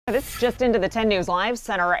This is just into the 10 News Live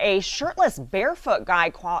Center. A shirtless barefoot guy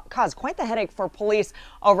caused quite the headache for police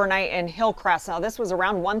overnight in Hillcrest. Now, this was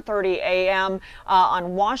around 1:30 a.m.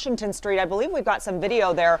 On Washington Street. I believe we've got some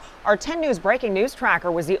video there. Our 10 News breaking news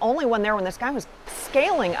tracker was the only one there when this guy was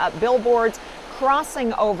scaling up billboards,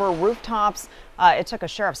 crossing over rooftops. It took a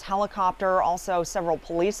sheriff's helicopter, also several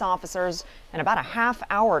police officers, and about a half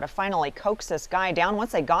hour to finally coax this guy down.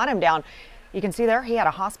 Once they got him down, you can see there he had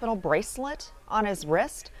a hospital bracelet on his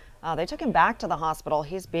wrist. They took him back to the hospital.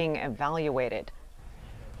 He's being evaluated.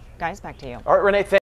 Guys, back to you. All right, Renee.